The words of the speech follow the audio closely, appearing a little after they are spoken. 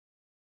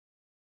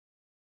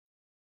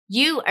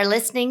You are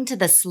listening to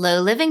the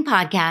Slow Living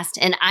Podcast,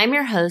 and I'm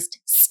your host,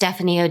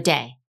 Stephanie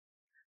O'Day.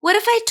 What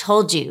if I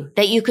told you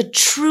that you could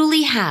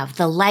truly have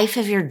the life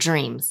of your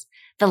dreams,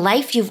 the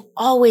life you've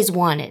always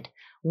wanted,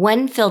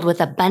 one filled with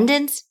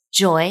abundance,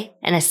 joy,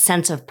 and a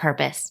sense of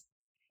purpose?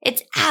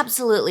 It's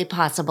absolutely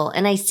possible,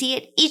 and I see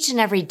it each and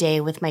every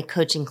day with my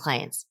coaching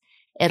clients.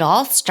 It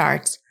all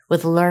starts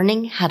with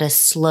learning how to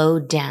slow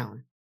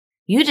down.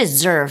 You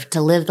deserve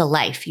to live the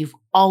life you've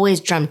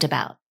always dreamt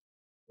about.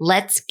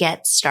 Let's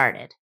get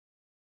started.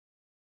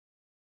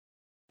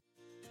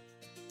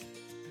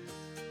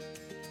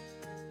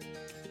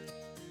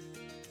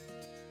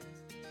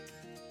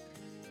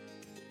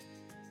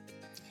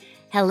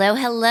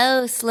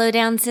 Hello, Slow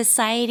Down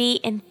Society,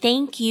 and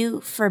thank you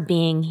for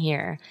being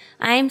here.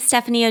 I'm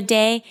Stephanie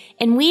O'Day,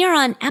 and we are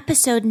on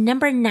episode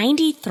number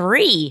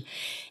 93,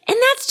 and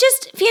that's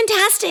just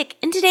fantastic.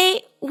 And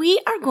today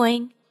we are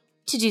going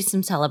to do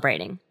some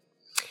celebrating.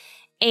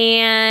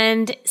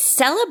 And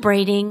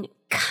celebrating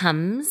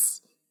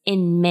comes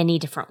in many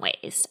different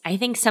ways. I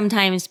think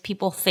sometimes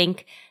people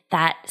think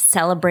that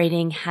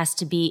celebrating has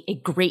to be a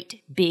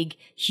great, big,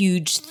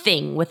 huge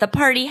thing with a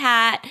party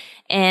hat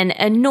and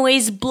a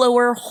noise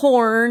blower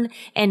horn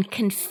and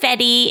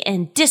confetti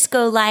and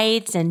disco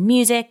lights and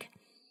music.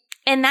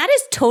 And that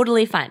is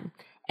totally fun.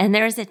 And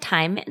there's a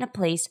time and a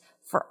place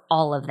for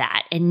all of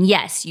that. And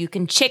yes, you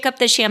can shake up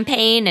the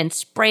champagne and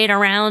spray it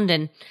around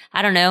and,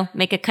 I don't know,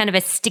 make a kind of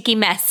a sticky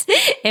mess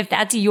if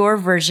that's your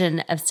version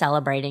of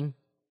celebrating.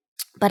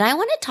 But I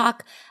want to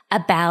talk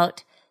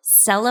about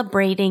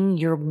celebrating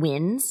your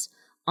wins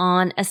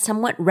on a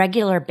somewhat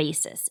regular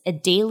basis, a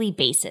daily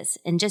basis,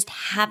 and just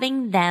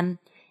having them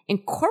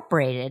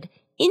incorporated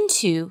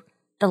into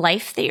the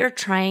life that you're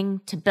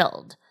trying to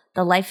build,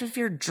 the life of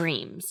your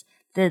dreams,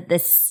 the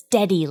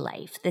steady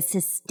life, the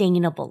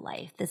sustainable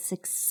life, the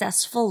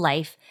successful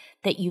life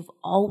that you've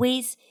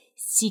always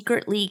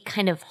secretly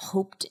kind of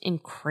hoped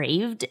and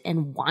craved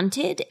and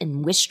wanted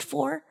and wished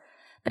for,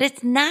 but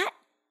it's not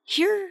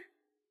here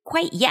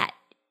quite yet.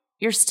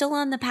 You're still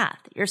on the path.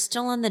 You're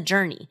still on the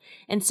journey.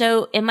 And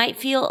so it might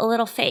feel a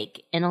little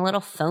fake and a little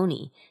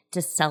phony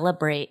to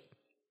celebrate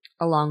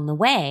along the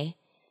way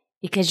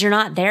because you're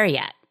not there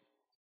yet.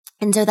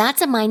 And so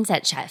that's a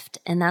mindset shift.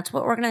 And that's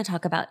what we're going to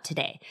talk about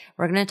today.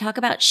 We're going to talk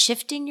about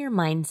shifting your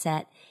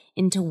mindset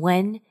into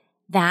one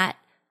that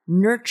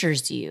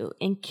nurtures you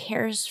and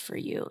cares for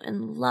you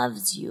and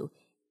loves you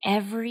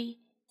every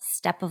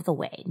step of the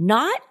way.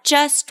 Not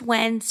just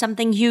when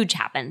something huge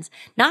happens,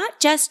 not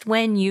just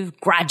when you've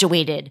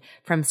graduated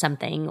from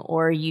something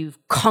or you've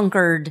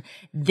conquered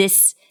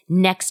this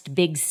next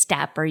big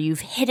step or you've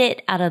hit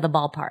it out of the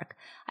ballpark.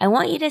 I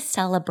want you to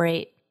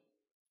celebrate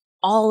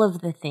all of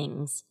the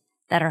things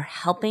that are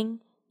helping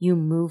you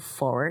move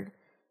forward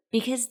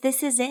because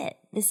this is it.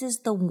 This is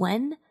the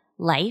one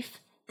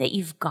life that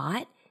you've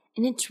got,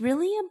 and it's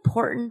really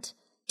important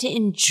to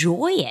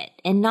enjoy it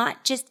and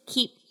not just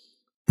keep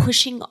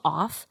pushing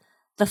off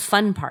the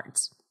fun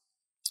parts.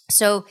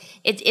 So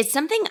it's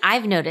something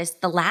I've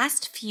noticed the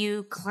last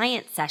few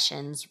client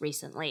sessions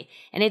recently,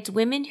 and it's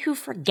women who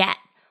forget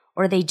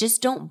or they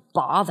just don't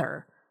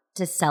bother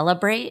to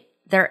celebrate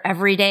their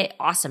everyday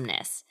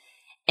awesomeness.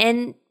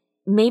 And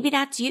maybe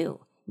that's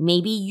you.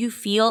 Maybe you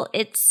feel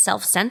it's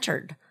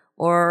self-centered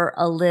or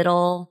a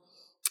little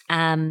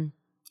kind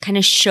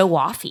of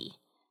show-offy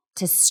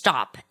to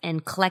stop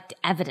and collect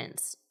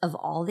evidence of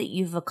all that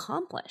you've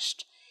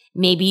accomplished.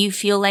 Maybe you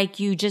feel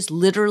like you just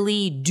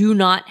literally do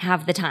not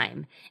have the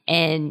time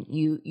and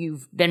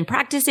you've been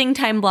practicing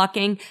time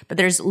blocking, but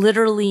there's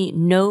literally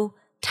no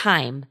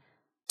time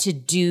to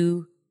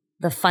do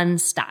the fun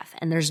stuff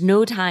and there's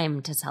no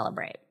time to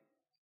celebrate.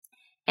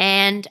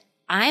 And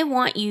I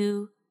want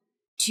you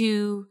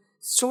to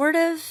sort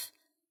of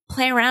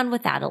play around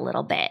with that a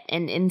little bit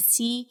and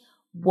see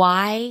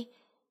why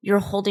you're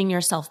holding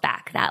yourself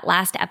back. That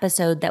last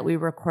episode that we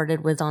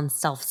recorded was on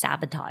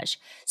self-sabotage.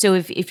 So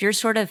if you're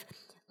sort of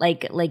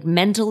like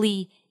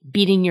mentally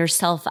beating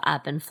yourself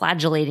up and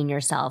flagellating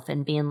yourself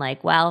and being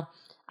like, well,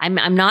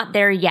 I'm not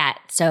there yet.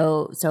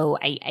 So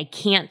I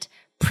can't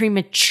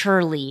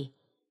prematurely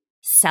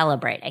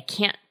celebrate. I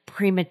can't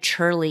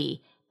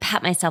prematurely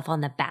pat myself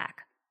on the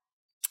back.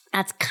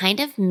 That's kind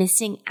of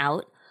missing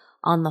out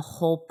on the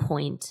whole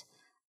point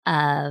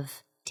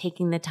of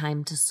taking the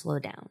time to slow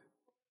down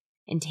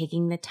and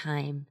taking the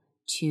time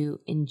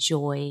to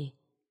enjoy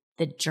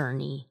the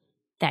journey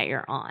that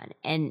you're on.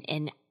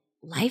 And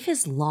life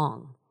is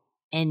long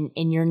and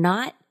you're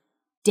not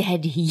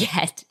dead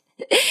yet,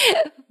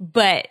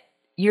 but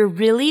you're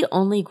really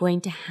only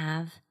going to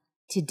have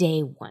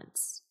today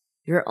once.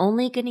 You're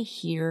only going to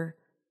hear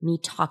me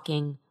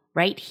talking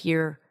right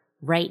here,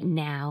 right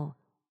now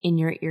in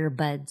your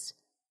earbuds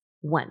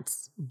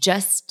once,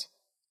 just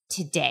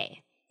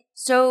today.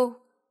 So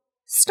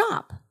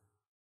stop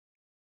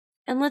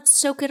and let's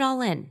soak it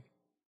all in.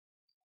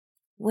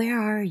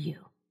 Where are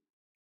you?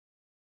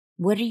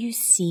 What are you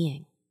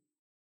seeing?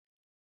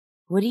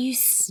 What are you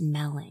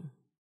smelling?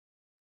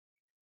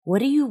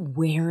 What are you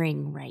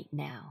wearing right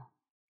now?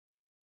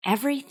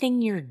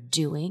 Everything you're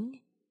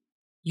doing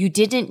you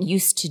didn't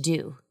used to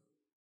do.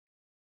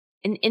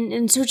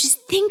 And so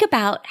just think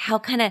about how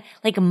kind of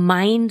like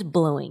mind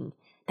blowing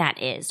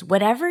that is.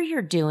 Whatever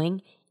you're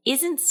doing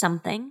isn't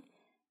something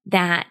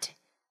that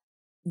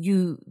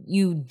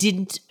you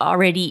didn't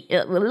already.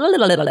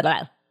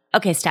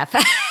 Okay, Steph.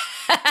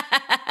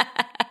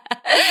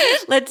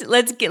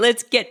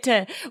 let's get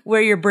to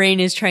where your brain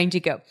is trying to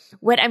go.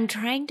 What I'm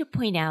trying to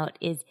point out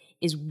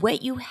is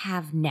what you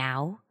have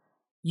now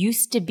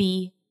used to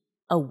be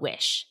a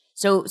wish.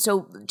 So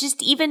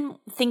just even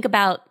think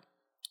about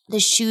the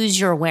shoes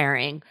you're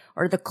wearing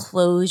or the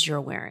clothes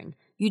you're wearing.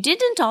 You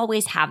didn't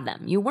always have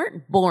them. You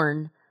weren't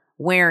born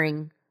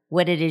wearing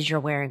what it is you're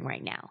wearing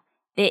right now.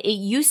 It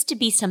used to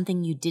be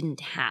something you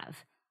didn't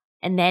have.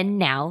 And then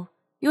now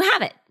you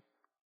have it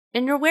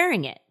and you're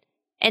wearing it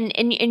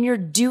and you're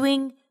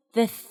doing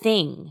the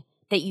thing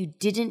that you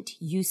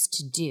didn't used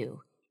to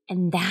do.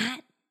 And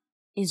that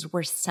is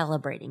worth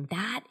celebrating.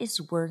 That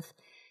is worth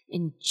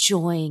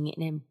enjoying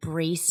and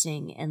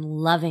embracing and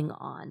loving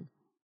on.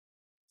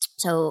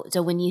 So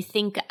when you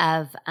think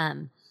of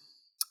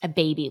a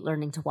baby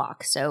learning to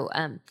walk, so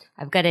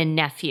I've got a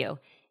nephew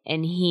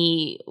and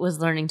he was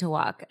learning to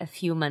walk a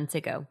few months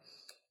ago.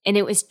 And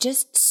it was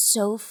just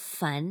so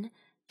fun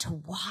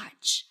to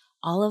watch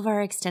all of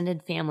our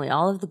extended family,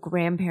 all of the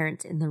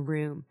grandparents in the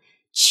room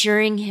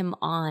cheering him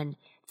on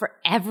for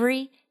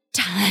every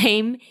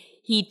time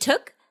he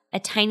took a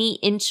tiny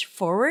inch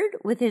forward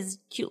with his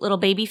cute little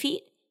baby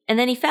feet and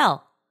then he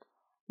fell.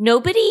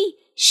 Nobody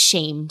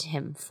shamed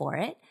him for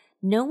it.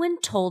 No one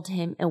told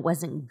him it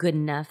wasn't good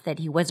enough, that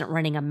he wasn't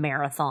running a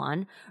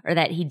marathon or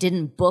that he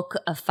didn't book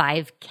a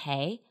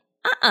 5K.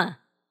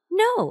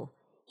 No.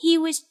 He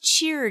was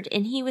cheered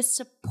and he was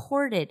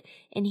supported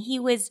and he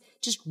was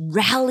just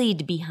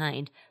rallied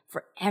behind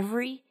for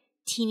every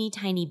teeny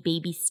tiny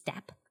baby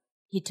step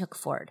he took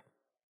forward.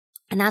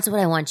 And that's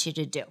what I want you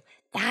to do.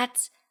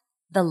 That's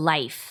the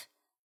life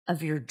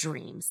of your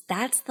dreams.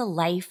 That's the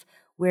life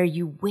where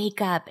you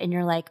wake up and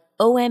you're like,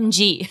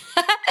 OMG,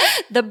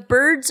 the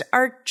birds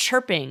are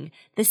chirping.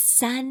 The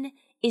sun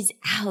is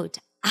out.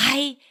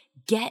 I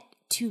get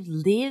to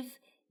live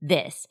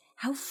this.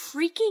 How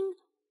freaking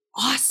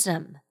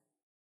awesome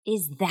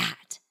is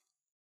that?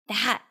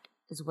 That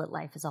is what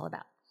life is all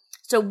about.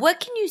 So what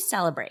can you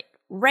celebrate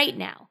right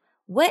now?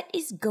 What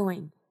is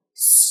going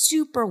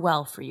super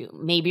well for you?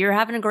 Maybe you're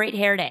having a great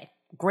hair day,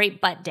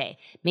 great butt day.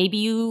 Maybe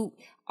you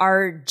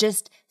are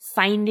just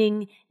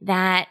finding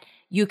that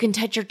you can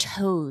touch your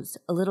toes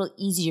a little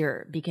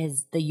easier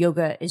because the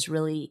yoga is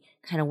really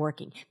kind of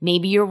working.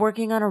 Maybe you're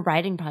working on a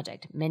writing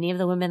project. Many of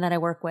the women that I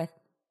work with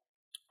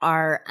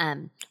are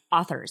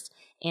authors,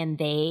 and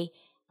they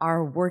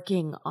are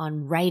working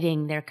on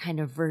writing their kind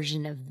of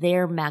version of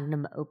their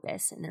magnum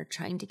opus, and they're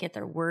trying to get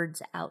their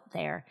words out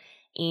there,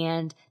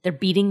 and they're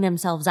beating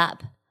themselves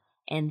up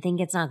and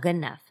think it's not good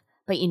enough.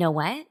 But you know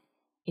what?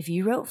 If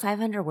you wrote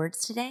 500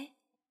 words today,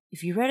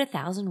 if you wrote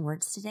 1,000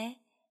 words today,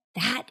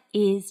 that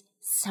is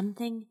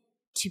something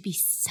to be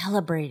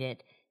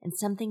celebrated and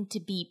something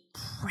to be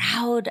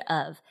proud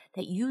of,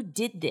 that you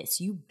did this.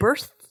 You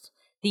birthed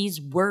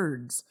these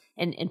words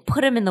and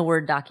put them in the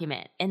Word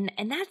document. And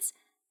that's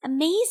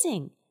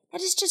amazing.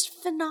 That is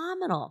just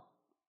phenomenal.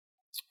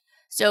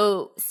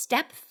 So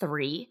step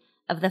 3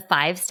 of the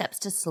 5 steps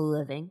to slow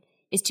living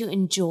is to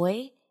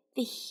enjoy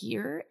the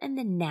here and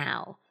the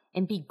now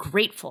and be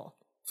grateful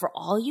for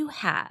all you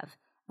have,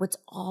 what's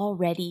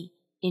already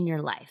in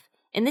your life.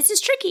 And this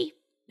is tricky.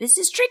 This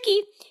is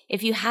tricky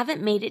if you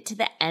haven't made it to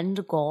the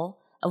end goal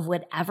of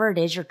whatever it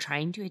is you're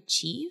trying to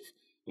achieve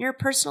in your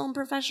personal and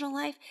professional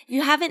life. If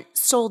you haven't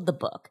sold the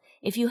book,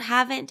 if you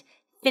haven't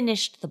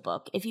finished the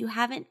book, if you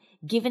haven't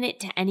given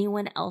it to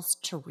anyone else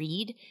to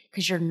read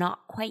because you're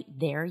not quite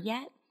there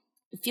yet,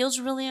 it feels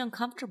really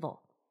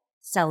uncomfortable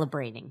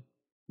celebrating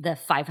the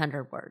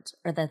 500 words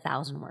or the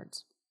 1,000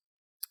 words.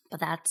 But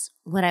that's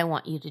what I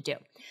want you to do.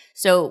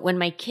 So when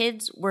my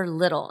kids were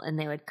little and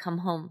they would come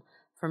home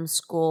from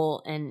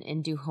school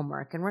and do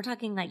homework, and we're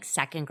talking like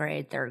 2nd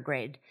grade, 3rd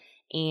grade,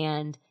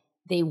 and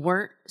they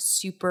weren't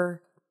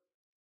super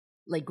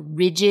like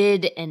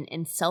rigid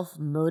and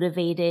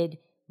self-motivated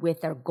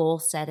with their goal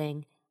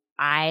setting,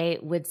 I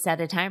would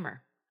set a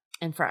timer.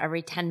 And for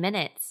every 10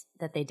 minutes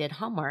that they did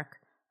homework,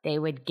 they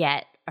would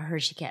get a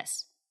Hershey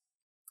Kiss.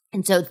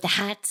 And so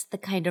that's the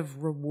kind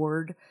of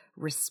reward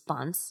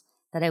response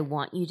that I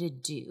want you to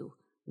do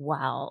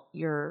while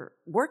you're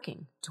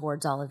working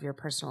towards all of your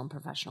personal and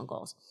professional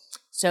goals.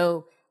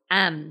 So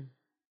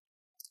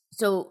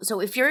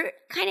if you're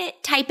kind of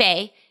type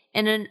A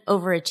and an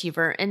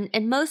overachiever,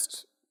 and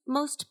most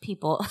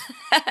people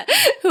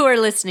who are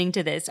listening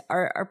to this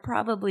are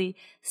probably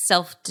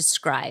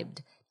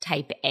self-described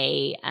type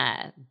A,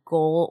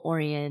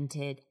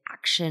 goal-oriented,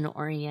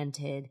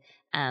 action-oriented,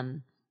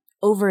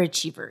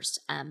 overachievers.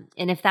 And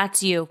if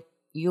that's you,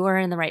 you are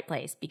in the right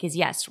place, because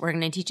yes, we're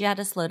going to teach you how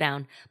to slow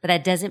down, but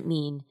that doesn't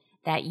mean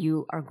that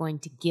you are going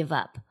to give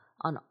up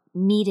on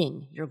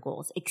meeting your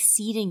goals,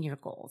 exceeding your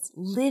goals,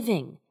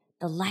 living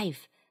the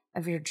life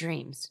of your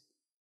dreams.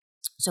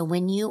 So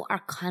when you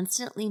are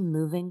constantly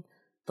moving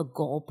the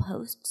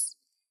goalposts,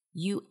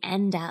 you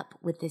end up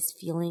with this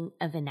feeling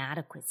of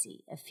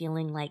inadequacy, a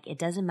feeling like it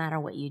doesn't matter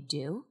what you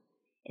do,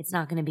 it's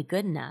not going to be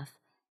good enough,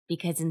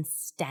 because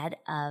instead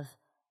of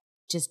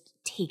just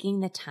taking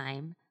the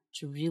time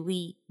to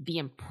really be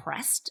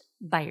impressed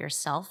by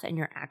yourself and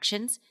your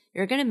actions,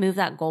 you're going to move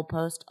that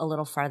goalpost a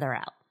little farther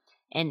out.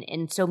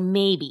 And so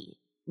maybe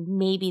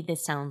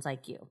this sounds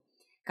like you.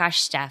 Gosh,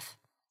 Steph,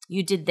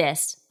 you did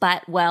this,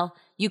 but well,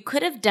 you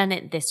could have done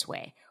it this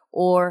way,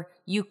 or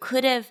you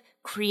could have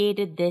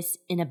created this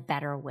in a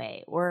better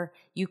way, or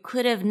you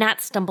could have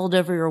not stumbled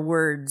over your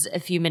words a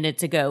few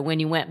minutes ago when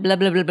you went blah,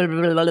 blah, blah, blah,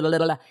 blah, blah, blah,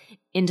 blah,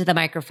 into the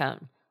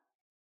microphone.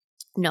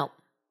 No,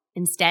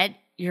 instead,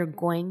 you're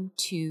going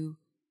to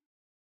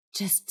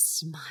just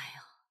smile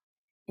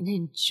and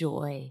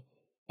enjoy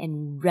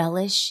and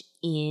relish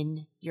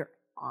in your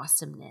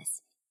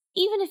awesomeness,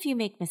 even if you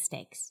make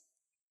mistakes,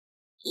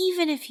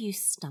 even if you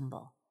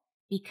stumble,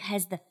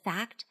 because the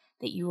fact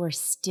that you are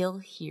still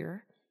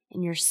here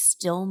and you're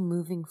still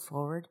moving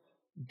forward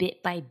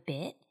bit by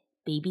bit,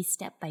 baby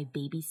step by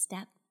baby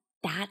step,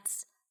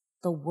 that's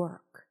the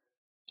work.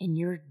 And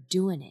you're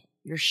doing it.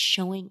 You're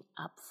showing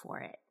up for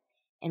it.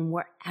 And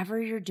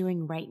wherever you're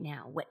doing right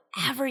now,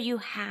 whatever you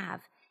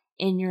have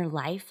in your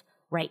life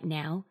right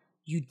now,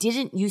 you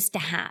didn't used to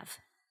have.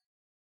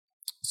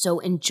 So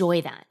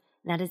enjoy that.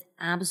 That is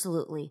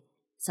absolutely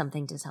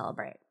something to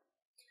celebrate.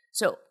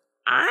 So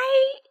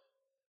I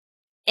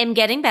am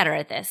getting better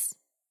at this.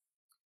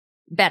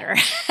 Better.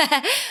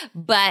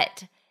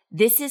 But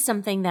this is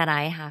something that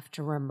I have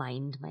to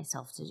remind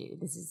myself to do.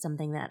 This is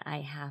something that I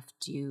have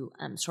to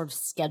sort of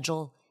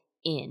schedule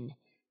in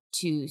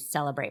to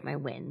celebrate my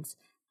wins.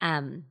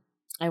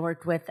 I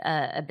worked with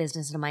a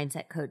business and a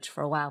mindset coach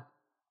for a while,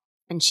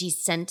 and she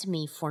sent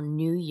me for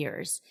New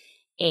Year's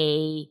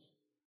a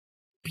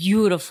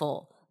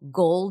beautiful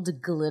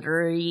gold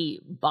glittery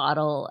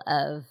bottle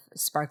of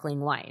sparkling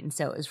wine.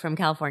 So it was from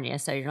California,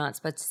 so you're not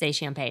supposed to say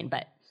champagne,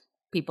 but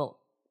people,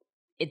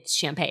 it's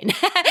champagne.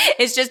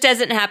 It just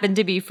doesn't happen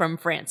to be from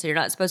France, so you're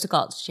not supposed to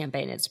call it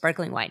champagne. It's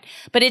sparkling wine.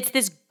 But it's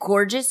this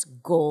gorgeous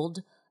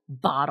gold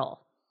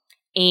bottle,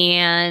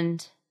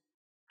 and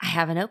I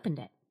haven't opened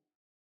it.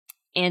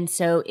 And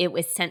so it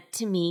was sent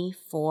to me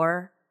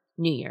for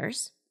New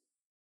Year's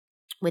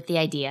with the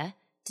idea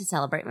to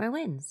celebrate my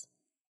wins.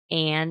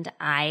 And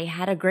I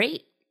had a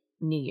great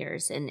New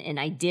Year's, and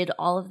I did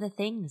all of the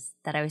things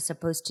that I was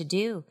supposed to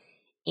do.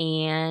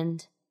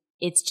 And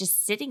it's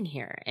just sitting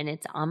here and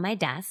it's on my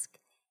desk.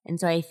 And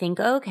so I think,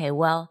 okay,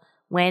 well,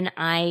 when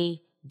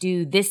I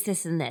do this,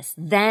 this, and this,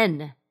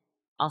 then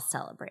I'll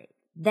celebrate.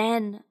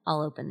 Then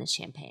I'll open the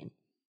champagne.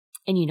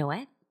 And you know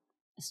what?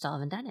 I still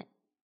haven't done it.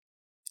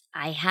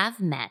 I have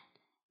met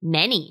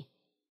many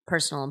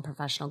personal and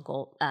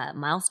professional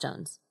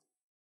milestones,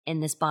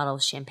 and this bottle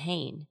of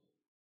champagne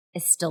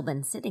has still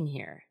been sitting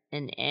here.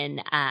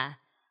 And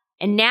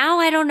now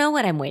I don't know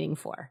what I'm waiting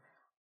for,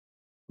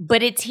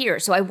 but it's here.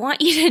 So I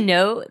want you to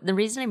know the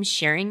reason I'm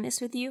sharing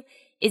this with you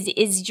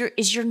is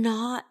you're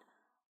not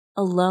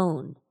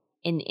alone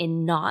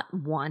in not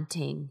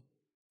wanting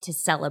to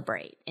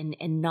celebrate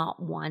and not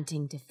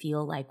wanting to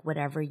feel like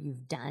whatever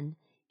you've done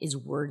is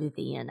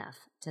worthy enough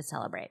to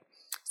celebrate.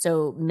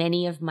 So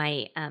many of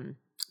my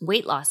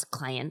weight loss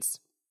clients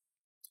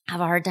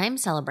have a hard time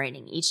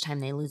celebrating each time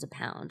they lose a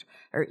pound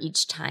or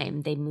each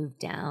time they move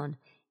down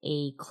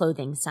a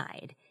clothing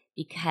side,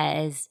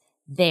 because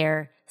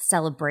their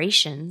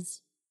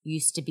celebrations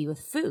used to be with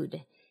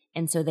food.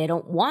 And so they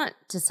don't want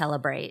to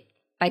celebrate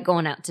by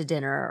going out to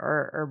dinner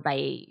or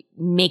by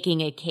making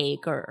a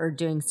cake or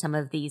doing some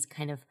of these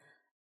kind of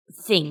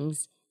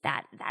things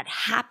that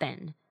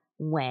happen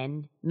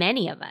when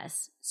many of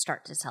us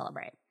start to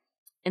celebrate.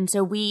 And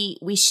so we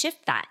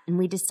shift that and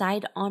we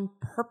decide on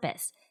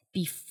purpose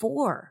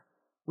before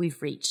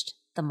we've reached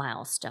the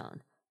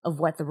milestone of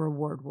what the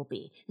reward will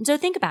be. And so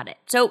think about it.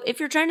 So if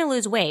you're trying to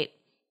lose weight,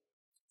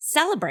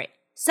 celebrate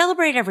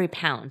every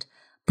pound.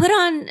 Put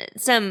on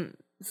some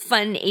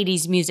fun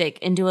 80s music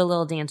and do a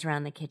little dance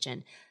around the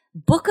kitchen.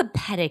 Book a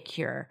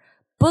pedicure.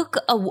 Book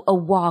a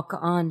walk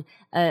on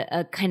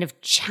a kind of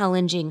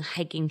challenging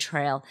hiking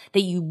trail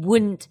that you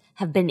wouldn't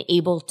have been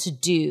able to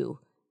do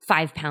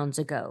 5 pounds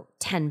ago,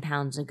 10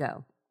 pounds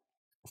ago.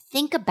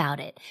 Think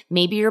about it.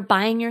 Maybe you're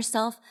buying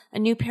yourself a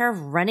new pair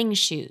of running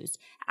shoes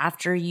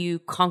after you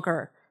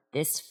conquer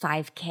this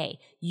 5K.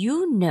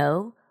 You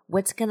know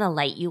what's going to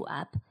light you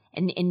up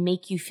and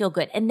make you feel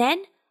good. And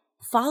then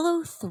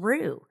follow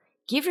through.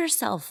 Give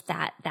yourself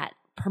that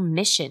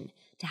permission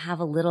to have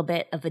a little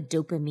bit of a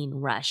dopamine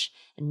rush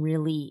and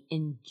really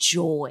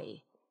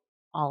enjoy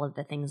all of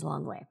the things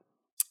along the way.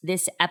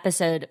 This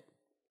episode,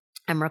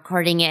 I'm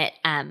recording it,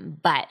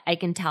 but I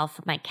can tell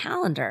from my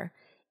calendar,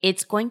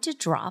 it's going to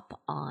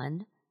drop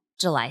on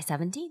July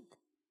 17th.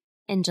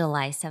 And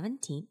July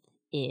 17th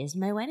is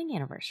my wedding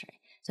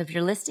anniversary. So if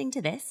you're listening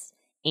to this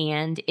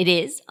and it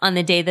is on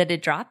the day that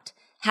it dropped,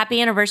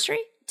 happy anniversary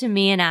to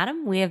me and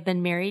Adam. We have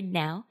been married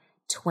now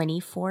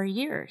 24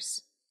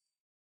 years.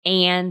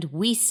 And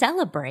we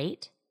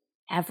celebrate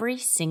every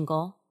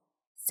single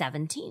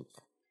 17th.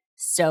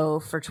 So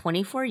for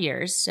 24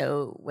 years,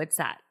 so what's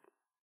that?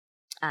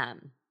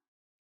 I'm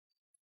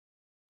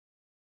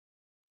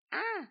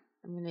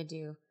going to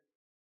do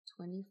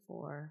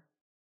 24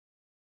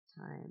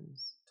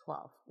 times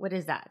 12. What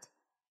is that?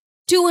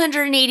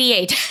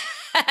 288.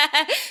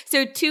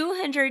 So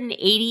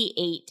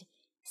 288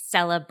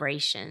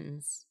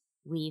 celebrations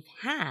we've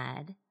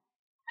had.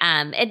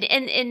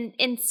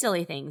 And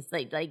silly things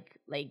like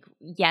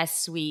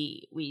yes,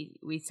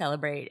 we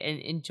celebrate and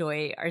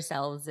enjoy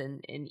ourselves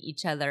and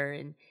each other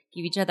and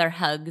give each other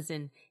hugs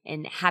and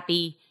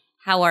happy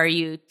how are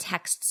you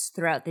texts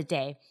throughout the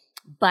day.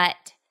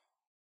 But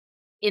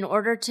in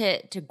order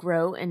to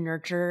grow and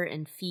nurture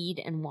and feed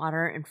and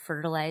water and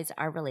fertilize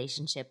our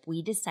relationship,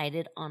 we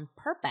decided on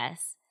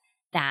purpose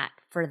that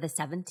for the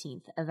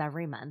 17th of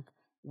every month,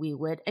 we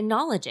would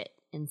acknowledge it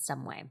in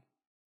some way.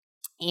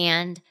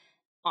 And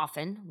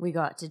often we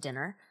go out to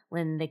dinner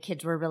when the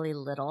kids were really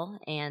little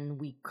and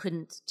we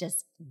couldn't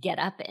just get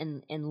up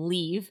and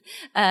leave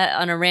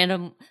on a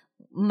random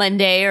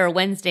Monday or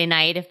Wednesday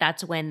night, if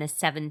that's when the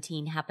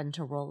 17 happened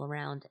to roll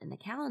around in the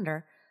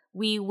calendar.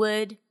 We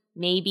would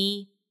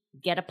maybe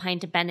get a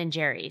pint of Ben &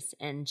 Jerry's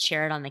and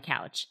share it on the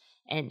couch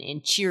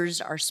and cheers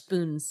our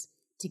spoons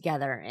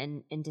together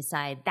and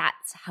decide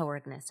that's how we're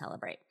going to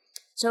celebrate.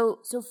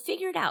 So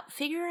figure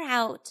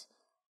out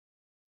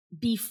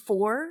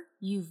before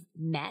you've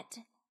met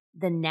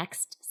the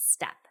next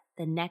step,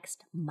 the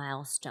next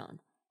milestone,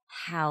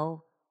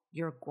 how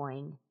you're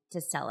going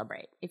to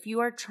celebrate. If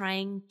you are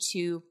trying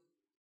to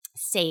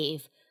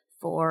save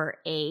for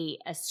a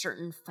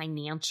certain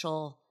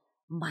financial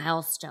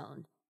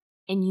milestone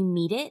and you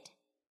meet it,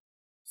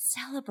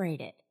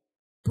 celebrate it.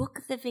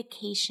 Book the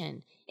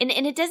vacation. And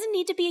it doesn't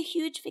need to be a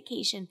huge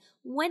vacation.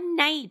 One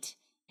night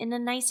in a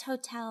nice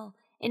hotel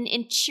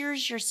and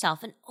cheers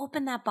yourself and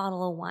open that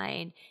bottle of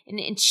wine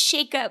and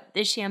shake up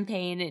the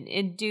champagne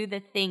and do the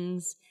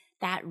things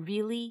that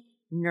really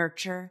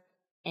nurture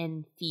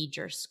and feed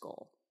your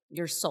soul.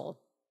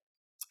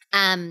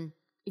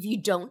 If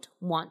you don't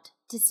want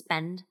to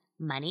spend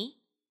money,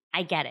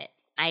 I get it.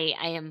 I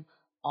am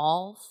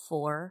all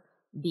for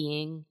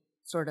being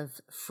sort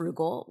of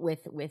frugal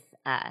with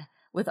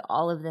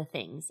all of the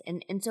things.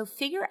 And so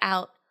figure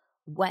out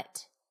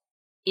what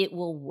it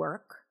will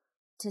work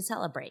to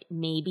celebrate.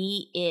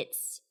 Maybe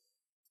it's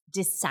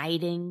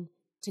deciding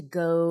to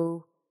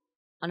go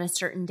on a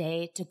certain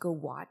day to go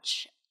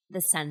watch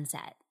the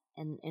sunset.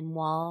 And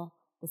while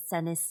the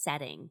sun is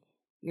setting,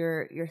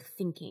 you're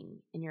thinking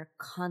and you're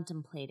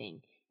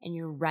contemplating and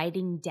you're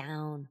writing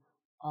down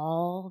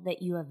all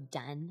that you have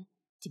done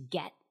to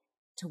get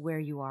to where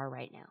you are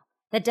right now.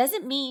 That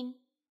doesn't mean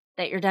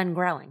that you're done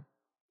growing.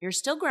 You're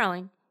still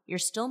growing. You're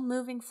still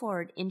moving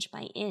forward inch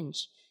by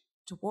inch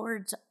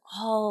towards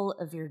all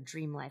of your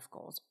dream life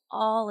goals,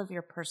 all of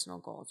your personal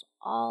goals,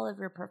 all of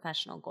your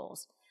professional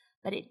goals.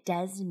 But it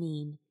does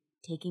mean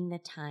taking the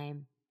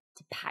time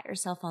to pat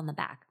yourself on the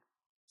back.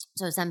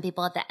 So some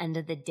people at the end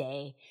of the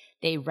day,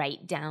 they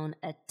write down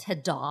a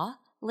ta-da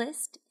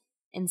list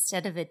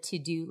instead of a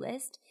to-do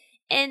list.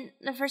 And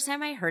the first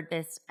time I heard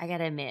this, I got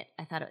to admit,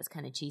 I thought it was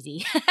kind of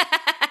cheesy.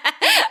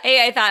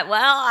 I thought,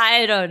 well,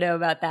 I don't know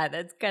about that.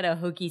 That's kind of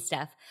hokey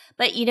stuff.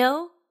 But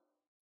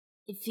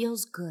it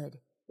feels good.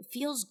 It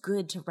feels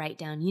good to write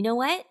down, you know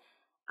what?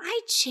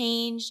 I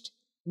changed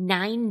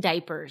 9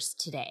 diapers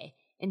today,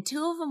 and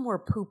 2 of them were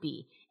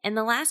poopy. And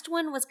the last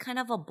one was kind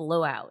of a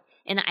blowout.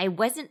 And I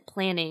wasn't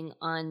planning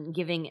on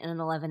giving an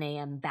 11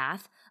 a.m.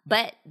 bath,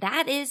 but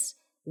that is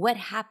what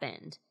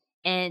happened.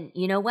 And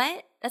you know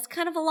what? That's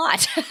kind of a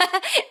lot.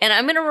 And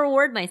I'm going to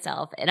reward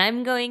myself. And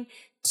I'm going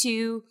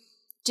to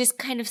just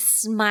kind of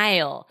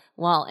smile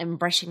while I'm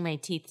brushing my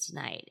teeth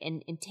tonight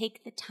and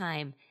take the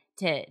time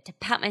to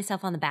pat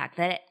myself on the back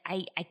that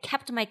I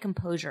kept my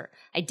composure.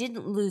 I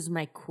didn't lose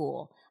my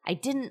cool. I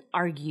didn't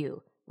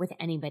argue with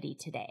anybody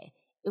today.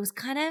 It was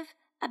kind of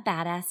a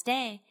badass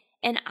day.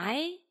 And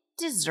I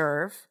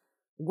deserve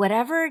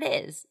whatever it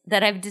is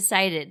that I've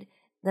decided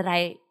that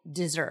I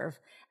deserve.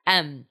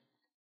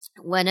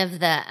 One of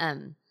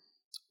the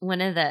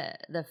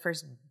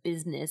first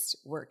business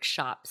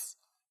workshops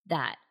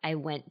that I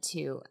went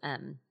to,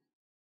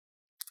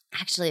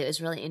 actually it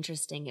was really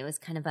interesting. It was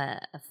kind of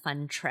a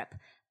fun trip.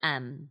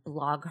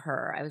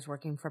 BlogHer, I was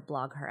working for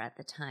BlogHer at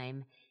the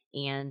time,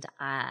 and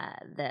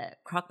the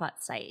Crockpot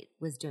site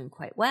was doing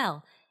quite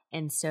well.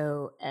 And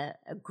so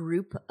a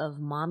group of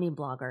mommy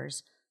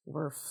bloggers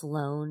were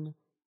flown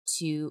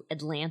to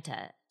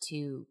Atlanta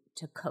to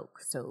Coke.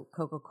 So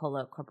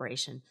Coca-Cola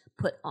Corporation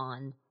put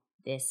on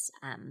this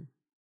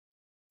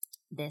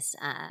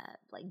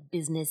like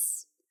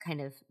business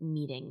kind of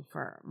meeting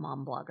for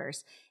mom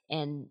bloggers.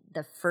 And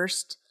the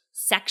first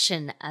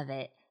section of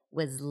it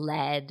was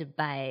led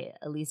by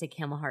Elisa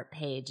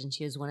Camelhart-Page, and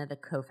she was one of the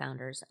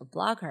co-founders of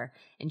BlogHer.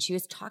 And she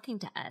was talking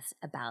to us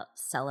about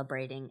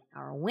celebrating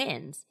our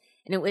wins.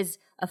 And it was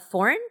a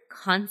foreign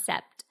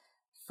concept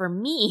for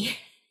me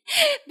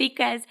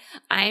because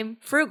I'm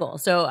frugal.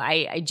 So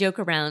I joke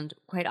around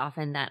quite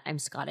often that I'm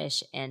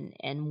Scottish, and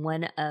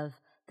one of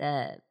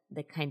the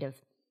kind of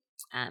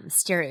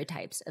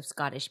stereotypes of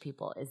Scottish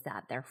people is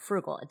that they're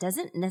frugal. It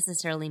doesn't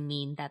necessarily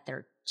mean that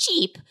they're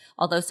cheap,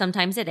 although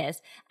sometimes it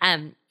is,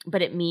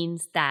 but it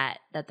means that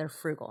they're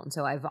frugal. And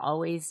so I've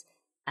always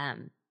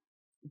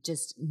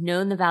just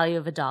known the value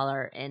of a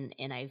dollar, and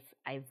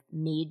I've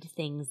made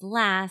things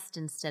last.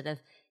 Instead of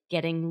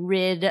getting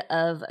rid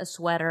of a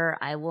sweater,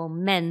 I will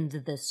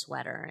mend the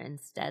sweater.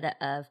 Instead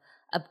of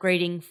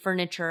upgrading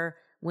furniture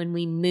when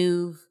we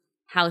move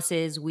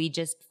houses, we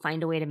just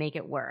find a way to make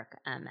it work.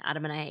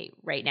 Adam and I,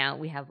 right now,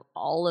 we have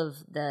all of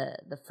the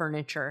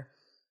furniture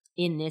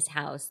in this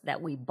house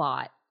that we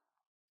bought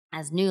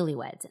as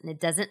newlyweds, and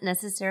it doesn't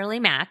necessarily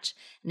match,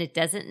 and it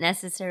doesn't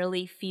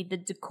necessarily feed the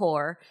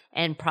decor,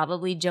 and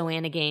probably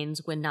Joanna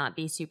Gaines would not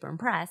be super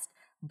impressed,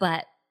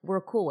 but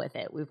we're cool with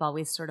it. We've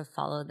always sort of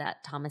followed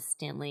that Thomas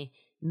Stanley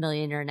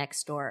Millionaire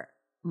Next Door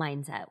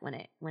mindset when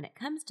it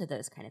comes to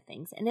those kind of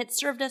things, and it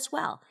served us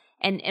well,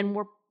 and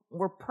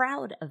we're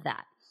proud of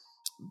that.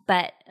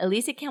 But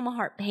Elisa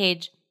Campbell-Hart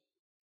Page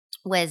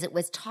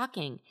was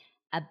talking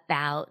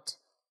about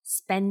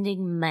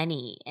spending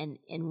money and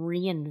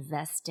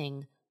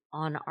reinvesting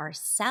on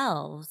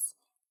ourselves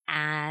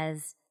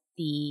as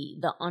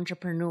the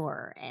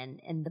entrepreneur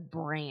and the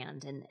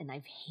brand. And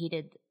I've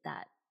hated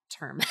that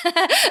term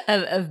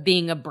of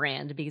being a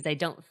brand, because I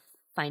don't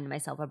find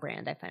myself a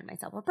brand. I find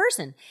myself a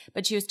person.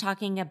 But she was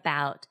talking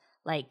about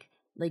like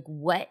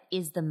what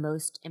is the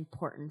most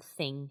important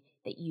thing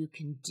that you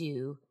can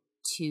do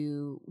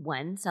to,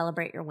 one,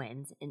 celebrate your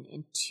wins,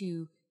 and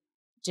two,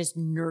 just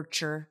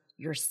nurture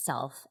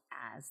yourself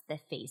as the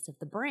face of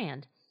the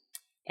brand.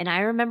 And I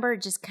remember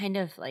just kind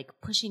of like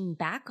pushing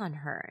back on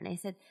her. And I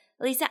said,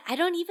 Lisa, I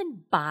don't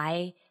even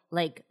buy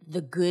like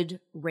the good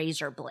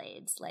razor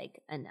blades.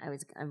 And I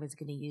was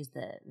going to use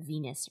the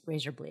Venus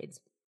razor blades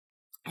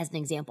as an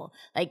example.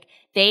 Like,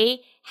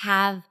 they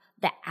have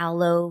the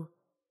aloe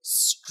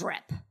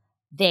strip.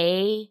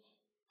 They,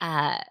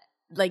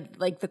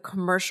 like the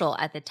commercial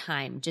at the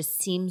time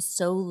just seems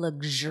so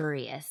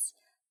luxurious,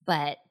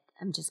 but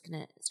I'm just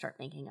going to start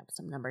making up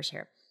some numbers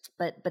here.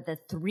 But the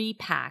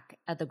 3-pack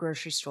at the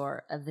grocery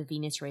store of the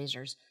Venus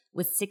razors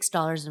was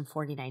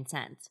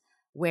 $6.49,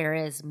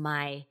 whereas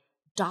my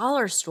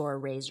dollar store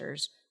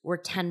razors were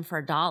 10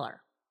 for $1.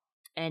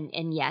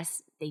 And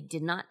yes, they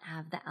did not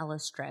have the aloe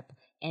strip,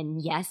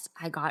 and yes,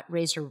 I got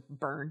razor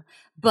burn,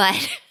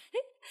 but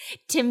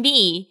to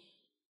me,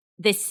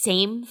 the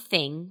same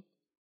thing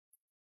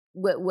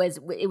was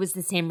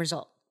the same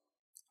result.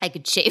 I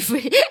could shave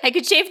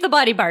the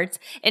body parts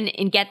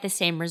and get the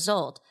same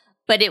result,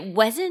 but it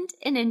wasn't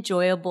an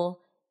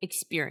enjoyable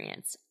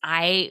experience.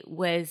 I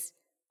was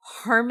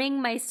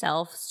harming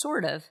myself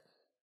sort of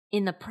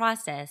in the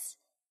process,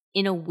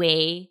 in a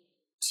way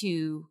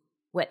to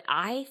what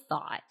I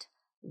thought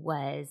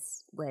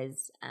was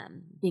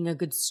being a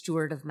good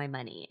steward of my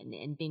money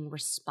and being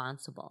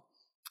responsible.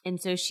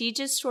 And so she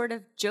just sort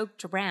of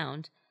joked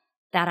around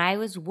that I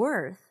was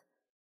worth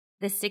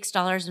the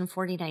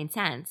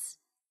 $6.49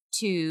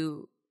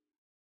 to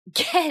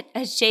get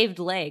a shaved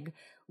leg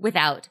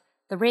without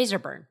the razor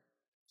burn.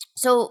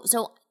 So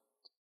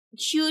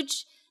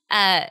huge,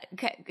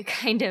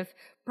 kind of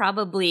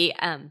probably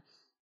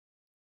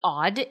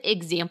odd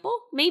example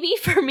maybe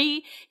for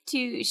me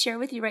to share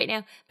with you right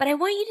now. But I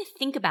want you to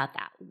think about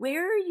that.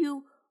 Where are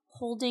you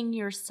holding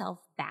yourself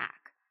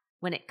back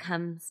when it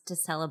comes to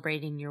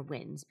celebrating your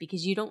wins?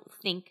 Because you don't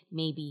think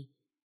maybe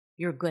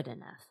you're good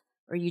enough,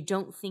 or you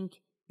don't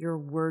think you're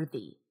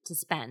worthy to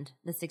spend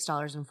the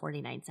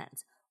 $6.49.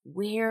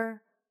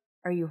 Where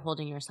are you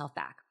holding yourself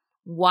back?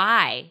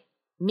 Why,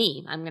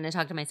 me, I'm going to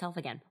talk to myself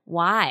again.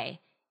 Why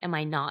am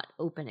I not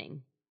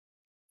opening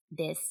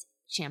this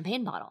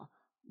champagne bottle,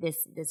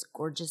 this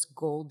gorgeous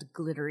gold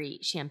glittery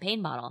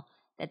champagne bottle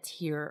that's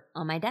here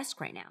on my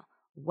desk right now?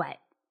 What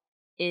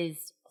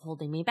is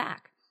holding me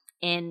back?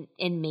 And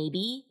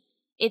maybe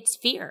it's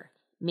fear.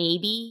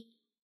 Maybe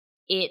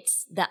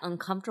it's the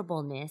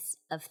uncomfortableness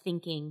of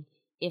thinking,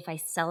 if I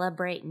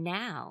celebrate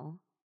now,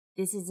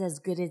 this is as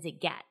good as it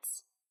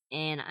gets,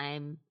 and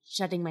I'm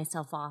shutting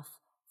myself off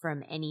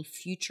from any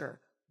future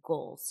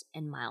goals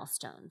and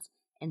milestones.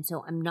 And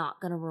so I'm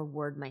not going to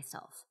reward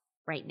myself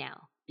right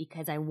now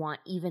because I want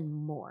even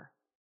more.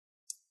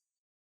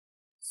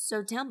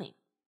 So tell me,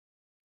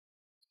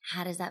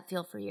 how does that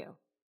feel for you?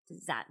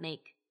 Does that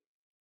make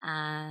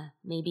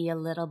maybe a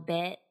little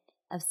bit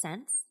of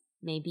sense?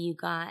 Maybe you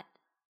got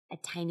a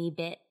tiny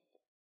bit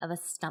of a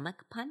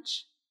stomach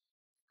punch?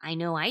 I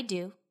know I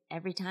do.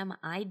 Every time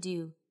I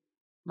do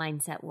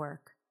mindset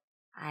work,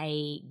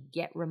 I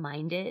get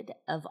reminded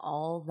of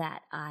all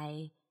that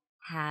I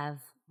have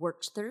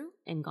worked through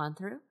and gone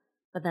through,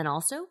 but then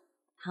also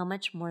how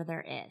much more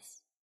there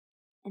is.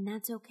 And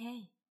that's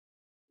okay.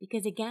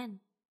 Because again,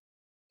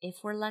 if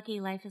we're lucky,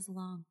 life is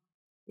long.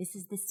 This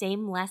is the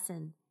same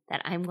lesson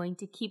that I'm going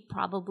to keep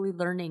probably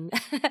learning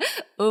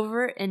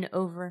over and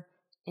over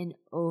and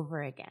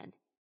over again.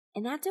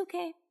 And that's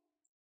okay,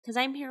 because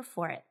I'm here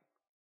for it.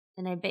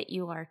 And I bet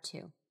you are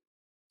too.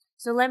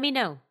 So let me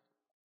know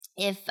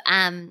if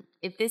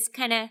this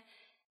kind of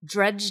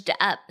drudged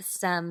up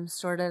some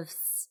sort of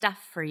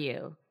stuff for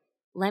you,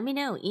 let me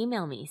know.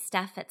 Email me,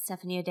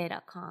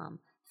 steph@stephanieoday.com.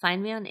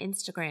 Find me on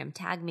Instagram.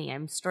 Tag me.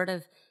 I'm sort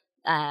of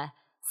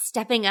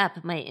stepping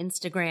up my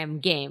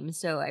Instagram game.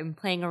 So I'm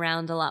playing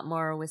around a lot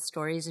more with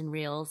stories and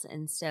reels.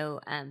 And so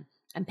I'm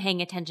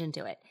paying attention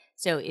to it.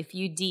 So if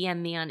you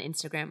DM me on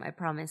Instagram, I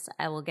promise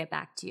I will get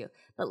back to you.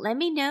 But let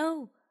me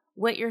know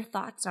what your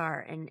thoughts are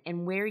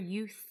and where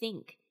you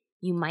think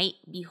you might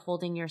be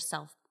holding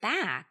yourself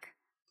back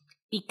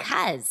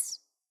because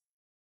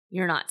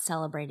you're not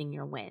celebrating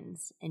your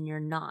wins and you're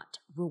not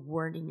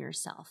rewarding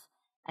yourself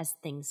as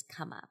things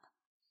come up.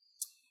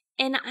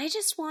 And I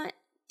just want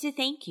to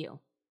thank you.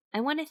 I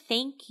want to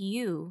thank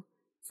you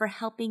for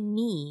helping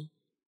me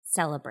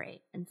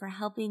celebrate and for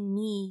helping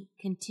me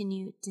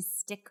continue to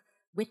stick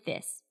with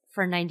this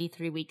for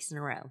 93 weeks in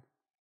a row.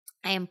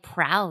 I am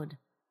proud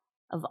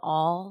of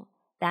all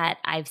that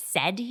I've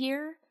said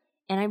here,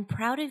 and I'm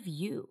proud of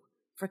you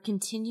for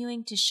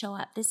continuing to show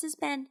up. This has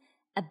been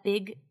a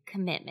big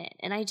commitment,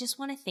 and I just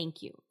want to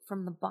thank you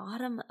from the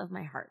bottom of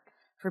my heart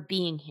for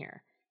being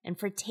here and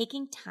for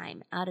taking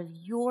time out of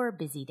your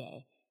busy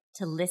day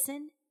to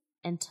listen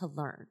and to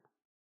learn.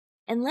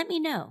 And let me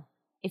know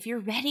if you're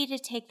ready to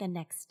take the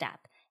next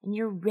step and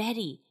you're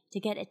ready to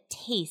get a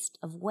taste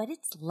of what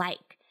it's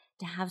like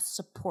to have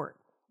support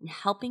in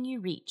helping you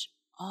reach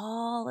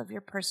all of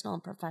your personal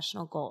and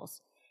professional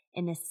goals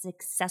in a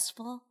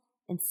successful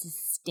and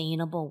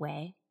sustainable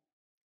way.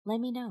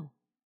 Let me know.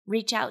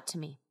 Reach out to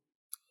me.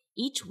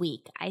 Each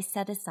week, I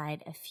set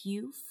aside a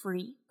few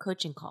free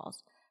coaching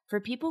calls for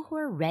people who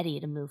are ready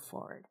to move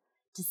forward,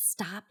 to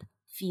stop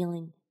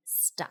feeling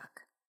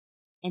stuck.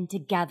 And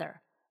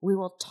together, we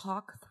will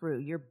talk through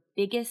your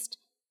biggest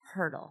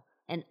hurdle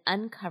and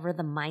uncover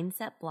the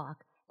mindset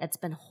block that's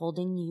been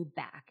holding you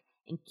back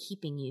and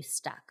keeping you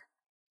stuck.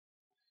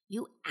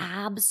 You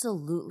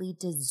absolutely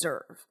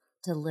deserve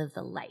to live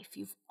the life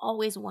you've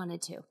always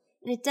wanted to,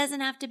 and it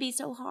doesn't have to be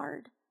so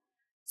hard.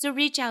 So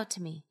reach out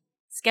to me.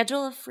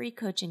 Schedule a free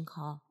coaching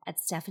call at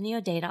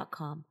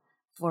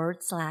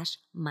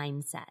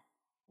stephanieoday.com/mindset.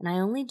 And I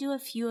only do a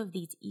few of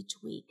these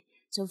each week.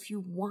 So if you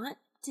want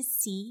to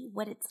see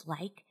what it's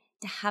like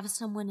to have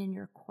someone in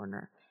your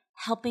corner,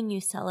 helping you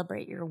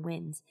celebrate your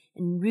wins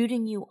and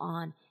rooting you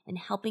on and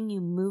helping you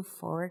move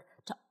forward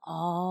to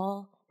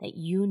all that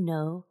you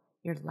know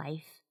your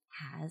life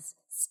has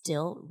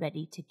still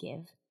ready to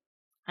give,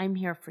 I'm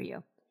here for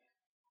you.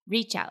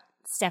 Reach out,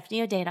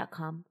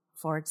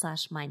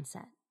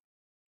 stephanieoday.com/mindset.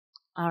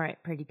 All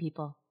right, pretty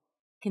people,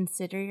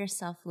 consider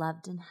yourself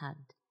loved and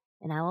hugged,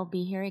 and I will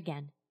be here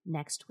again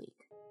next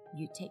week.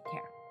 You take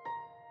care.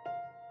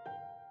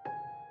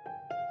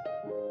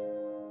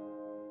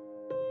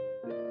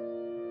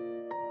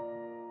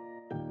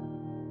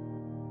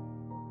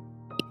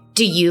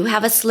 Do you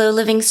have a slow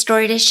living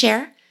story to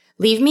share?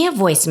 Leave me a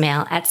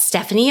voicemail at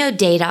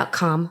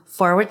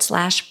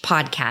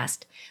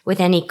stephanieoday.com/podcast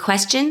with any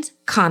questions,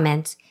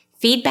 comments,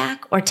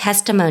 feedback, or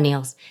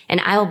testimonials,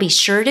 and I will be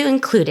sure to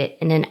include it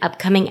in an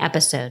upcoming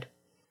episode.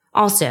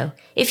 Also,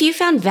 if you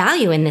found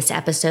value in this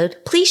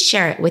episode, please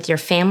share it with your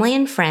family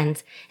and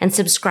friends and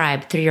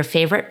subscribe through your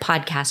favorite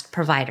podcast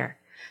provider.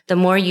 The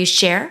more you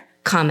share,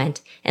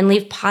 comment, and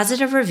leave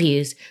positive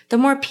reviews, the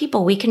more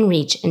people we can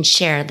reach and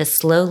share the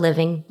slow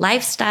living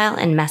lifestyle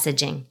and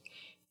messaging.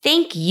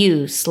 Thank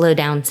you, Slow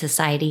Down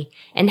Society,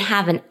 and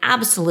have an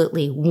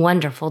absolutely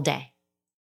wonderful day.